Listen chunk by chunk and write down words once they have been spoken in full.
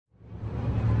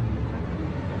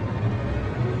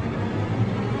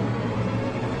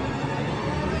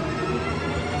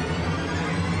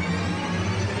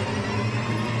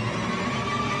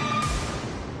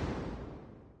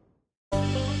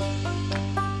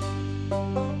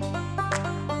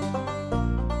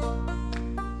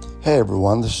Hey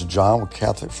everyone, this is John with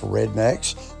Catholic for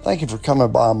Rednecks. Thank you for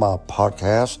coming by my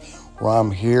podcast where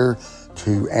I'm here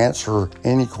to answer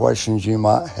any questions you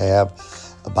might have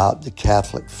about the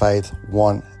Catholic faith,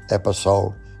 one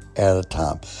episode at a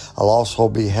time. I'll also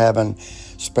be having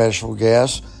special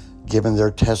guests giving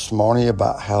their testimony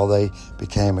about how they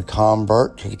became a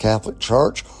convert to the Catholic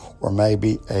Church, or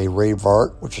maybe a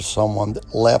revert, which is someone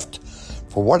that left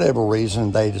for whatever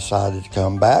reason they decided to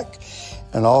come back.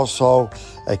 And also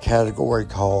a category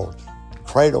called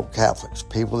cradle Catholics,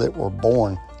 people that were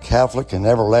born Catholic and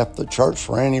never left the church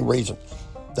for any reason.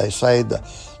 They say the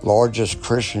largest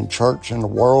Christian church in the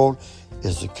world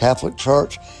is the Catholic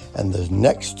Church, and the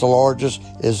next to largest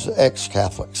is the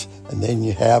ex-Catholics, and then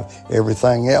you have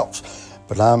everything else.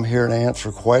 But I'm here to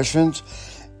answer questions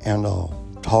and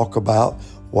talk about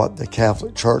what the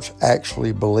Catholic Church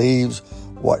actually believes,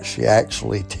 what she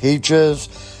actually teaches,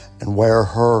 and where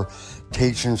her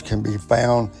teachings can be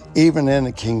found even in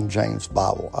the King James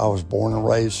Bible. I was born and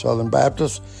raised Southern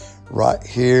Baptist right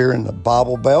here in the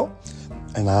Bible Belt,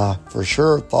 and I for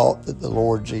sure thought that the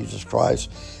Lord Jesus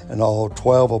Christ and all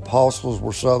 12 apostles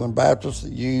were Southern Baptists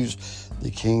that used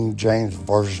the King James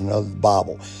Version of the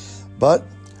Bible. But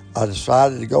I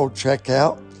decided to go check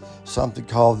out something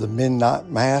called the Midnight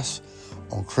Mass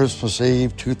on Christmas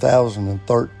Eve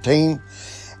 2013,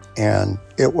 and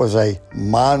it was a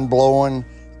mind-blowing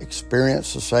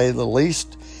experience, to say the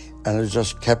least, and I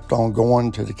just kept on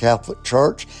going to the Catholic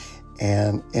Church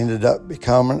and ended up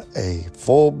becoming a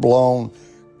full-blown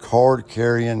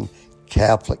card-carrying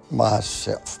Catholic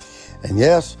myself. And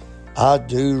yes, I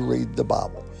do read the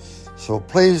Bible. So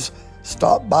please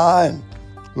stop by and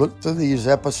look through these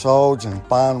episodes and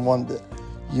find one that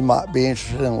you might be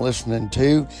interested in listening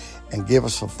to, and give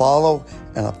us a follow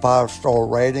and a 5-star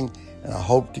rating, and I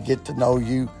hope to get to know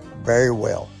you very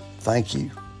well. Thank you.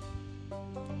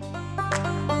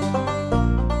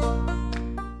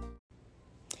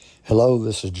 Hello,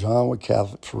 this is John with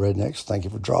Catholic for Rednecks. Thank you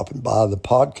for dropping by the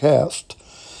podcast.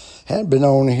 Hadn't been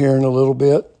on here in a little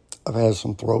bit. I've had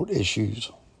some throat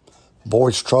issues,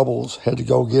 voice troubles, had to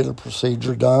go get a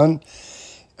procedure done.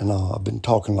 And I've been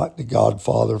talking like the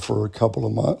Godfather for a couple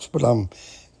of months, but I'm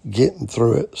getting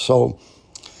through it. So,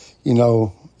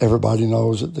 everybody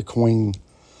knows that the Queen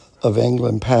of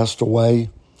England passed away,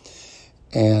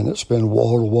 and it's been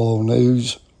wall-to-wall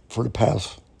news for the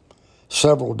past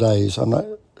several days. I'm not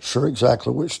sure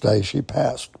exactly which day she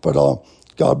passed, but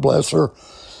God bless her.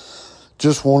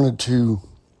 Just wanted to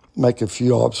make a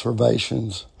few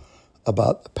observations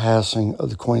about the passing of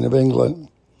the Queen of England.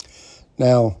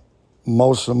 Now,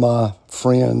 most of my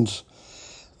friends,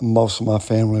 most of my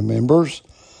family members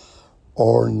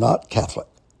are not Catholic.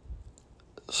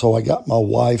 So I got my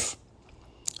wife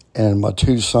and my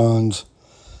 2 sons.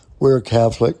 We're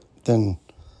Catholic. Then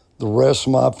the rest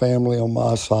of my family on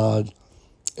my side,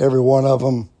 every one of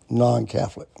them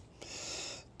non-Catholic.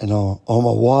 And on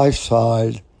my wife's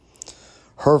side,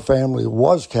 her family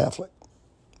was Catholic,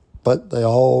 but they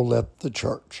all left the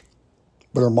church.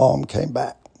 But her mom came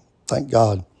back, thank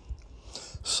God.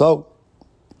 So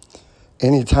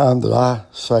anytime that I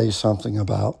say something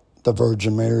about the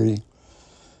Virgin Mary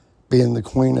being the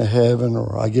Queen of Heaven,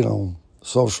 or I get on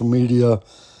social media,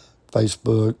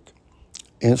 Facebook,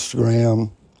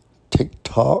 Instagram,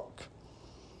 TikTok,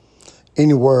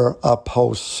 anywhere I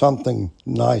post something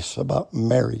nice about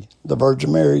Mary, the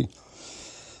Virgin Mary,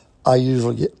 I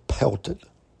usually get pelted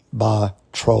by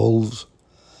trolls,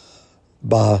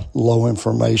 by low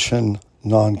information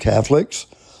non-Catholics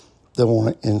that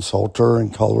want to insult her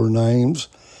and call her names,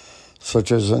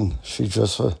 such as she's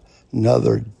just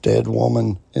another dead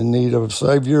woman in need of a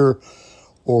Savior,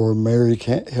 or Mary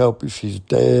can't help you, she's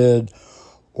dead,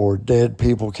 or dead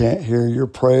people can't hear your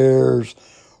prayers,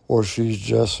 or she's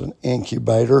just an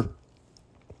incubator.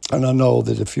 And I know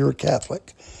that if you're a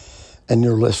Catholic and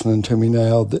you're listening to me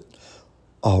now, that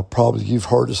probably you've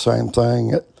heard the same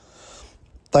thing at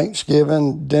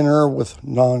Thanksgiving dinner with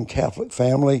non-Catholic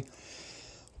family,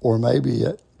 or maybe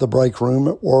at the break room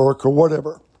at work or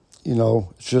whatever.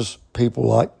 It's just people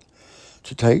like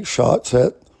to take shots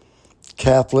at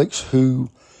Catholics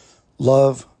who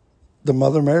love the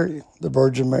Mother Mary, the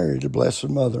Virgin Mary, the Blessed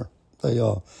Mother. They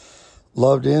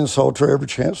love to insult her every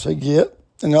chance they get.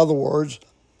 In other words,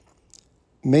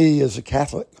 me as a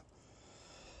Catholic,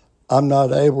 I'm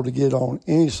not able to get on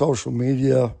any social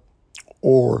media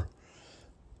or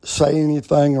say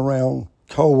anything around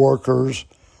coworkers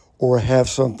or have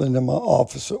something in my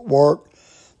office at work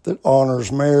that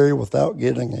honors Mary without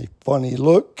getting a funny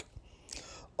look,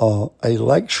 a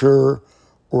lecture,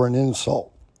 or an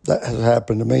insult. That has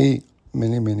happened to me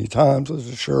many, many times, as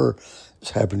I'm sure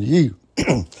it's happened to you.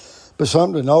 But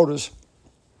something to notice,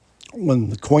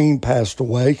 when the Queen passed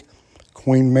away,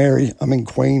 Queen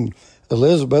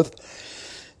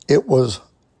Elizabeth, it was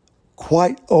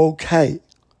quite okay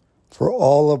for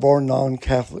all of our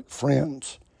non-Catholic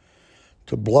friends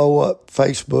to blow up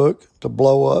Facebook, to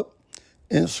blow up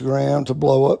Instagram, to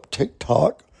blow up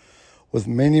TikTok with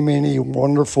many, many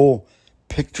wonderful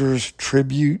pictures,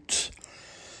 tributes,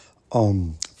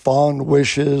 fond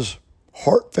wishes,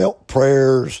 heartfelt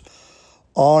prayers,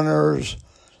 honors.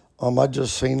 I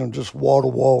just seen them just wall to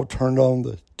wall, turned on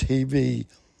the TV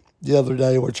the other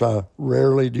day, which I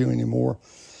rarely do anymore.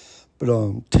 But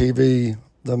TV,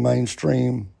 the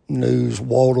mainstream news,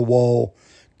 wall to wall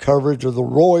coverage of the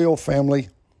royal family,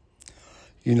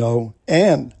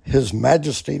 and His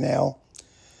Majesty now.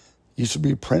 Used to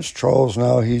be Prince Charles.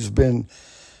 Now he's been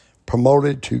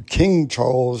promoted to King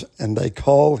Charles, and they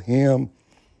call him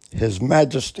His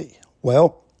Majesty.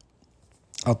 Well,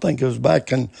 I think it was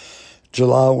back in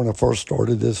July when I first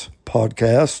started this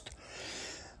podcast.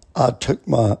 I took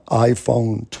my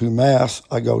iPhone to Mass.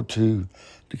 I go to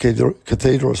the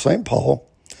Cathedral of St. Paul,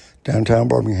 downtown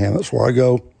Birmingham. That's where I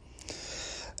go.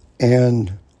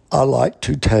 And I like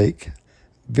to take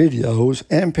videos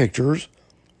and pictures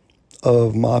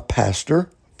of my pastor,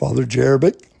 Father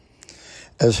Jerebic,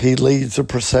 as he leads the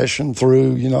procession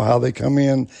through, how they come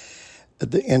in at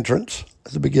the entrance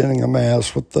at the beginning of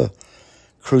Mass with the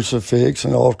crucifix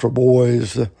and altar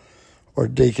boys, or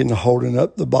deacon holding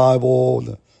up the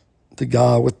Bible, the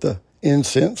guy with the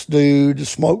incense dude, the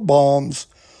smoke bombs.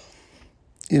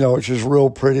 It's just real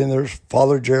pretty. And there's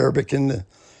Father Jerebic in the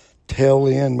tail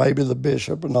end, maybe the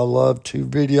bishop, and I love to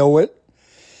video it.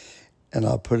 And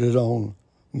I put it on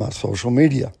my social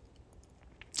media.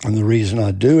 And the reason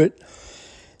I do it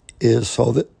is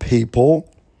so that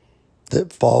people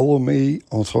that follow me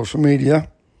on social media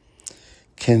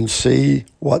can see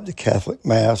what the Catholic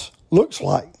Mass looks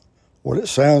like, what it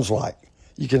sounds like.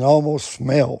 You can almost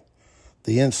smell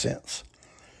the incense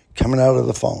coming out of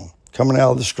the phone, coming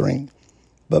out of the screen.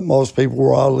 But most people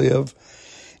where I live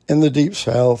in the Deep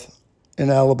South, in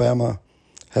Alabama,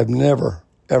 have never,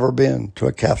 ever been to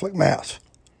a Catholic Mass.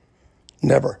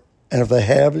 Never. And if they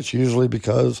have, it's usually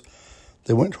because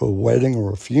they went to a wedding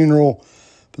or a funeral,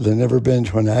 but they've never been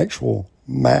to an actual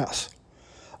Mass.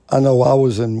 I know I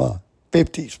was in my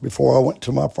 50s before I went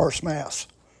to my first Mass.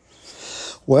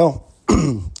 Well,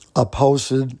 I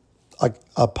posted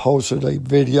a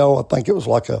video. I think it was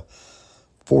like a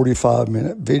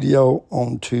 45-minute video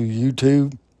onto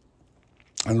YouTube,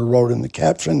 and I wrote in the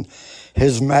caption,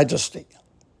 His Majesty.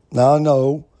 Now I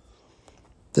know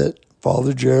that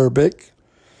Father Jerebic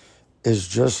is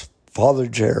just Father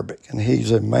Jerebic, and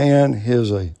he's a man, he's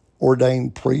a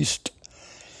ordained priest,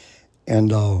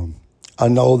 and I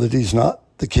know that he's not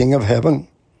the King of Heaven.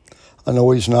 I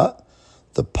know he's not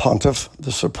the pontiff,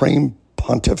 the supreme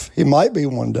pontiff. He might be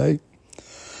one day,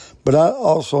 but I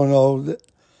also know that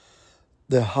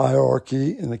the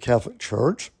hierarchy in the Catholic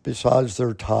Church, besides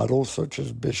their titles such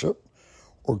as bishop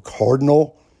or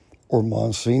cardinal or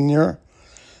monsignor,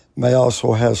 may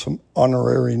also have some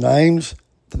honorary names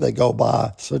that they go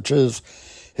by, such as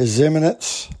His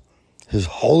Eminence, His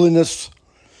Holiness,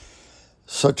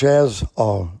 such as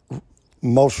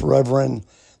Most Reverend.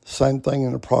 Same thing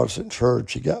in the Protestant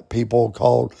Church. You got people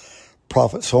called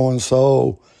Prophet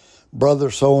so-and-so,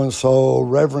 Brother so-and-so,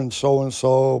 Reverend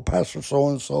so-and-so, Pastor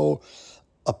so-and-so,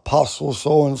 Apostle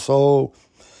so-and-so,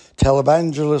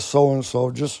 Televangelist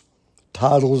so-and-so, just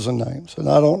titles and names. And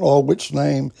I don't know which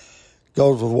name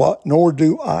goes with what, nor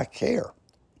do I care.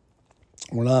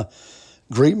 When I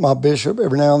greet my bishop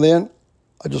every now and then,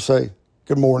 I just say,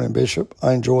 good morning, Bishop.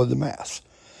 I enjoyed the Mass.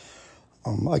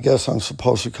 I guess I'm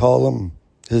supposed to call him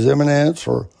His Eminence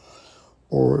or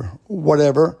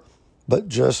whatever, but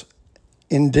just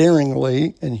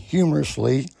endearingly and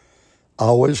humorously, I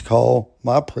always call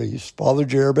my priest, Father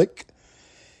Jerebic,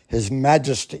 His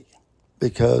Majesty,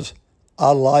 because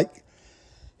I like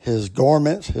his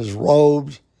garments, his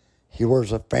robes. He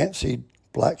wears a fancy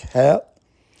black hat.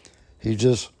 He's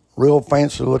just real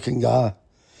fancy looking guy.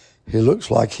 He looks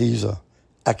like he's a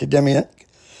academic.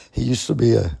 He used to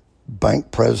be a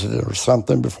bank president or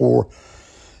something before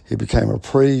he became a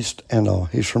priest, and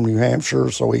he's from New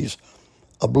Hampshire, so he's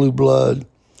a blue blood,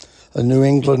 a New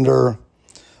Englander,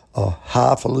 a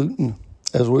highfalutin,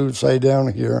 as we would say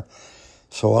down here.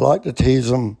 So I like to tease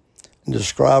him and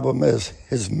describe him as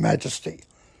His Majesty.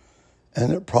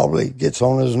 And it probably gets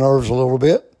on his nerves a little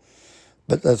bit,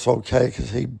 but that's okay because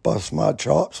he busts my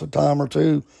chops a time or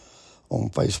two on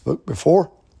Facebook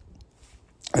before.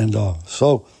 And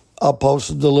so I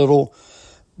posted the little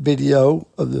video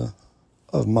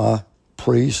of my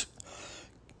priest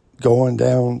going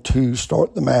down to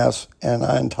start the Mass, and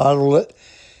I entitled it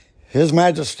His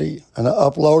Majesty, and I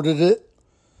uploaded it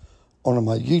on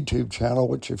my YouTube channel,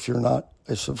 which if you're not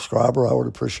a subscriber, I would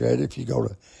appreciate it if you go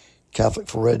to Catholic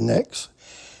for Rednecks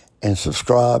and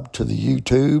subscribe to the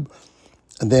YouTube.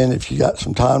 And then if you got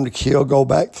some time to kill, go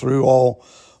back through all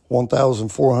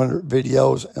 1,400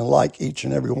 videos and like each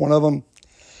and every one of them,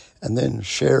 and then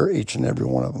share each and every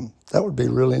one of them. That would be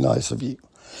really nice of you.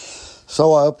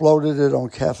 So I uploaded it on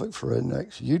Catholic for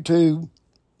Rednecks YouTube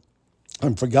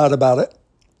and forgot about it.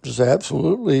 Just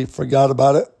absolutely forgot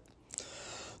about it.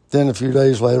 Then a few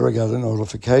days later, I got a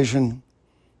notification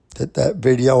that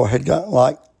video had gotten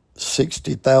like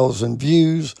 60,000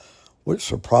 views, which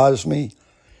surprised me.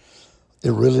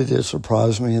 It really did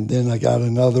surprise me. And then I got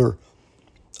another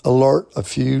alert a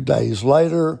few days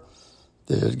later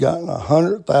that had gotten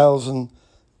 100,000,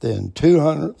 then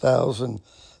 200,000,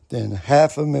 then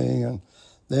 500,000,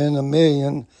 then 1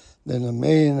 million, then 1.5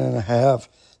 million,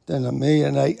 then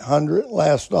 1,800,000.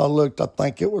 Last I looked, I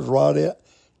think it was right at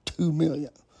 2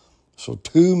 million. So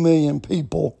 2 million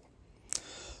people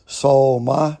saw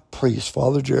my priest,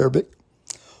 Father Jerebic,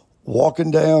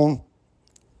 walking down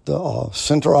the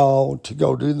center aisle to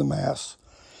go do the Mass.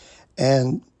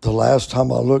 And the last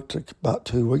time I looked, about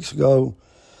 2 weeks ago,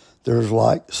 there's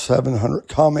like 700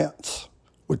 comments,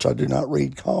 which I do not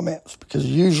read comments because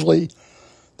usually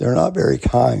they're not very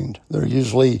kind. They're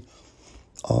usually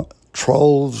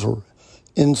trolls or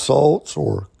insults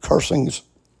or cursings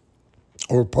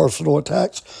or personal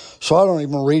attacks. So I don't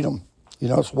even read them. You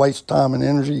know, it's waste time and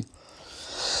energy.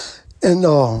 And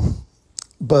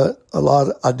but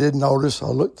I did notice, I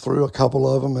looked through a couple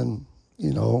of them, and,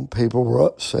 you know, people were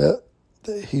upset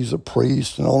that he's a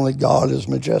priest and only God is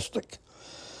majestic.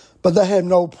 But they had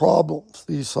no problems.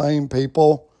 These same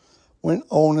people went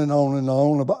on and on and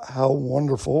on about how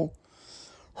wonderful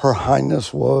Her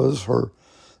Highness was, Her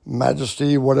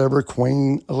Majesty, whatever,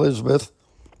 Queen Elizabeth,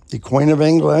 the Queen of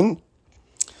England.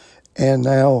 And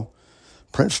now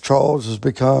Prince Charles has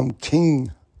become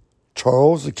King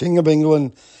Charles, the King of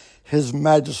England, His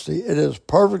Majesty. It is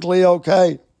perfectly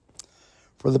okay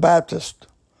for the Baptist,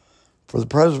 for the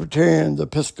Presbyterian, the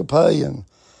Episcopalian,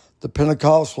 the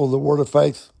Pentecostal, the Word of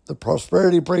Faith, the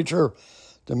Prosperity Preacher,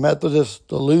 the Methodist,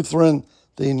 the Lutheran,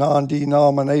 the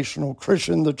non-denominational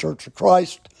Christian, the Church of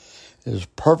Christ. It is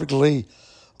perfectly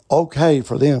okay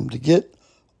for them to get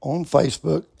on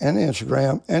Facebook and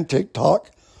Instagram and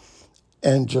TikTok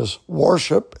and just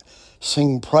worship,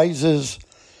 sing praises,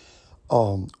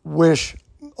 wish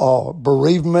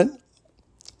bereavement,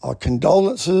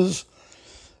 condolences,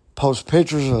 post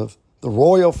pictures of the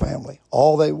royal family,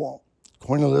 all they want.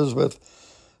 Queen Elizabeth,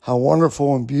 how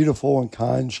wonderful and beautiful and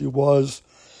kind she was,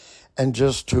 and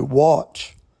just to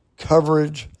watch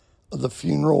coverage of the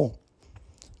funeral,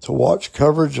 to watch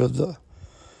coverage of the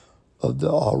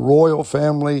royal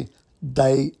family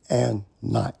day and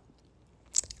night.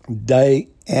 Day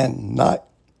and night,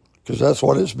 because that's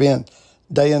what it's been,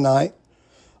 day and night.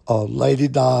 Lady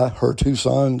Di, her two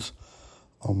sons,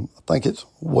 I think it's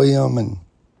William, and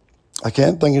I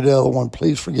can't think of the other one.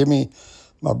 Please forgive me,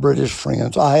 my British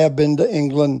friends. I have been to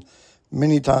England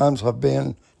many times. I've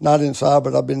been, not inside,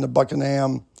 but I've been to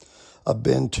Buckingham. I've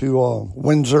been to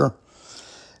Windsor,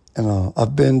 and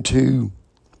I've been to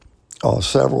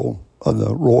several of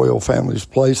the royal family's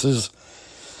places.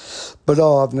 But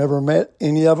I've never met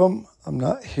any of them. I'm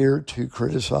not here to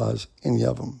criticize any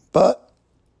of them. But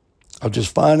I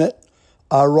just find it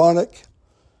ironic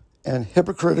and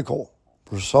hypocritical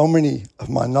for so many of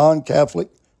my non-Catholic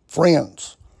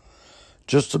friends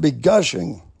just to be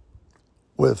gushing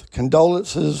with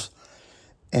condolences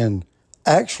and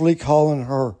actually calling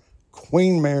her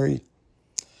Queen Mary,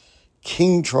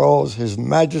 King Charles, His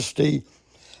Majesty,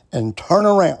 and turn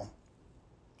around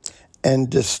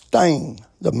and disdain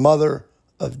the mother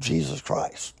of Jesus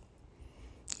Christ.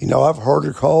 You know, I've heard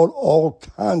her called all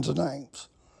kinds of names.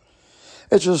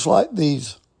 It's just like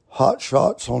these hot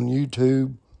shots on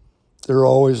YouTube. They're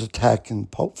always attacking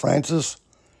Pope Francis,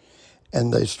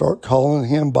 and they start calling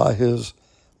him by his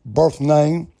birth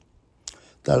name.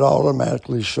 That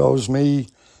automatically shows me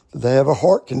that they have a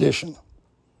heart condition.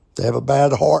 They have a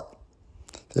bad heart.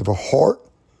 They have a heart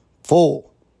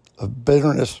full of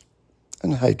bitterness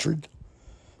and hatred,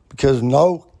 because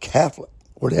no Catholic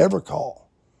would ever call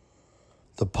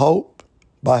the Pope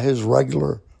by his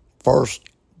regular first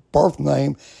birth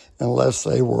name unless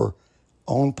they were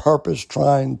on purpose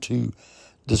trying to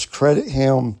discredit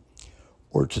him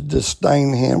or to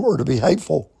disdain him or to be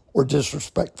hateful or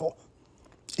disrespectful.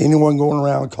 Anyone going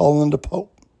around calling the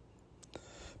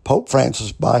Pope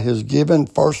Francis by his given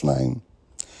first name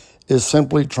is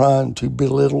simply trying to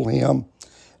belittle him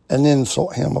and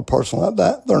insult him, a person like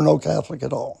that, they're no Catholic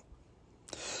at all.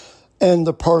 And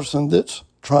the person that's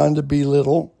trying to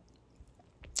belittle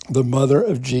the mother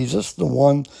of Jesus, the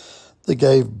one that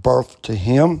gave birth to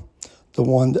him, the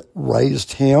one that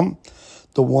raised him,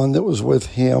 the one that was with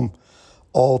him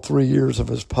all 3 years of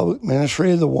his public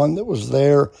ministry, the one that was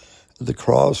there at the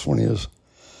cross when he was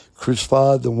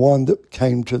crucified, the one that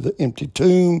came to the empty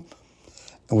tomb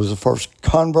and was the first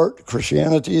convert to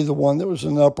Christianity, the one that was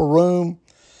in the upper room,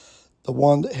 the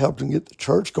one that helped him get the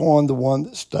church going, the one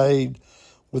that stayed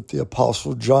with the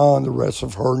Apostle John the rest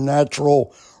of her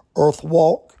natural earth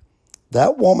walk.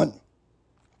 That woman,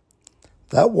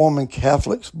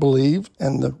 Catholics believe,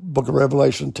 and the book of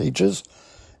Revelation teaches,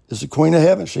 is the Queen of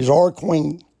Heaven. She's our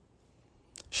Queen.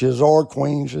 She is our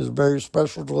Queen. She is very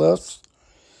special to us.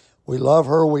 We love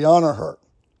her. We honor her.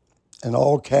 And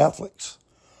all Catholics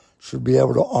should be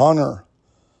able to honor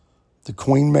the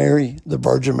Queen Mary, the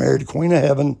Virgin Mary, the Queen of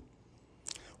Heaven.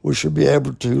 We should be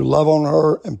able to love on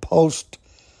her and post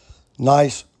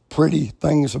nice, pretty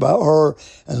things about her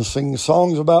and sing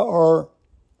songs about her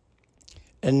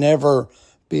and never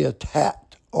be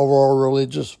attacked over our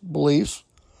religious beliefs,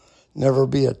 never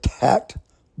be attacked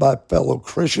by fellow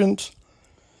Christians,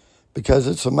 because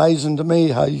it's amazing to me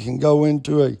how you can go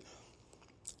into a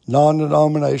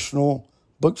non-denominational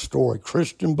bookstore, a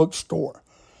Christian bookstore,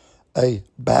 a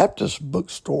Baptist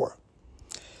bookstore,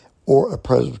 or a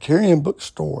Presbyterian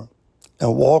bookstore,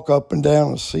 and walk up and down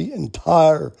and see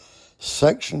entire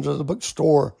sections of the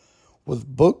bookstore with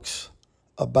books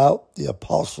about the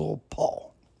Apostle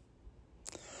Paul.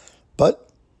 But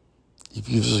if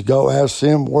you just go ask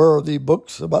them, where are the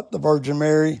books about the Virgin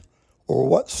Mary, or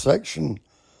what section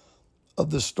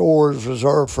of the store is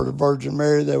reserved for the Virgin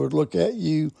Mary, they would look at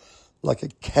you like a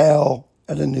cow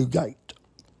at a new gate.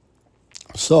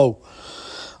 So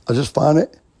I just find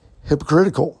it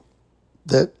hypocritical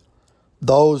that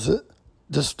those that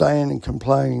disdain and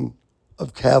complain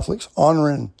of Catholics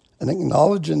honoring and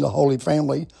acknowledging the Holy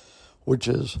Family, which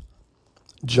is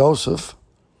Joseph,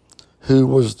 who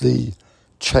was the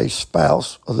chaste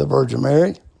spouse of the Virgin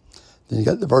Mary. Then you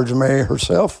got the Virgin Mary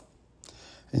herself,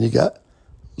 and you got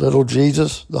little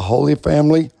Jesus, the Holy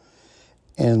Family,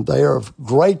 and they are of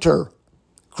greater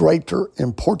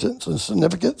importance and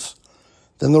significance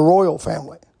than the royal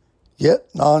family. Yet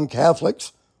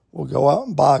non-Catholics will go out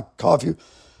and buy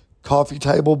coffee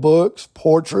table books,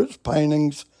 portraits,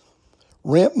 paintings,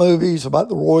 rent movies about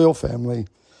the royal family,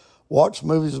 watch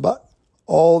movies about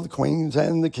all the queens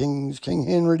and the kings, King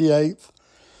Henry VIII.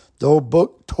 They'll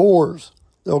book tours.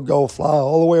 They'll go fly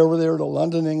all the way over there to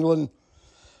London, England,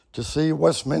 to see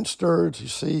Westminster, to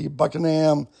see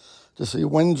Buckingham, to see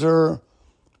Windsor.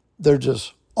 They're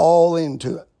just all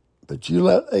into it. But you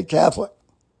let a Catholic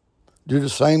do the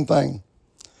same thing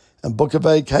and book a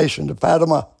vacation to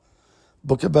Fatima,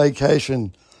 book a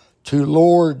vacation to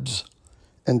Lourdes,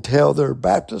 and tell their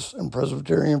Baptist and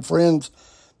Presbyterian friends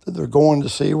that they're going to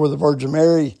see where the Virgin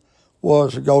Mary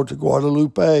was, or go to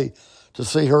Guadalupe to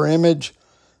see her image.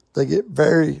 They get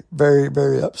very, very,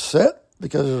 very upset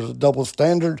because there's a double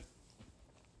standard.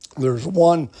 There's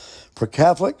one for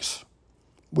Catholics.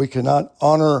 We cannot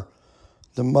honor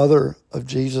the mother of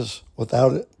Jesus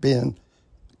without it being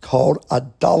called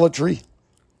idolatry.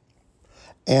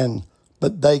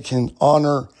 But they can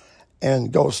honor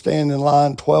and go stand in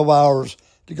line 12 hours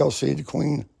to go see the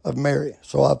Queen of Mary.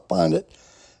 So I find it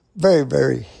very,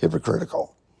 very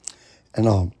hypocritical. And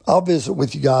I'll visit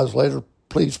with you guys later.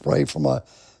 Please pray for my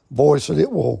voice that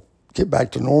it will get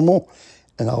back to normal,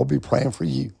 and I'll be praying for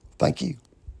you. Thank you.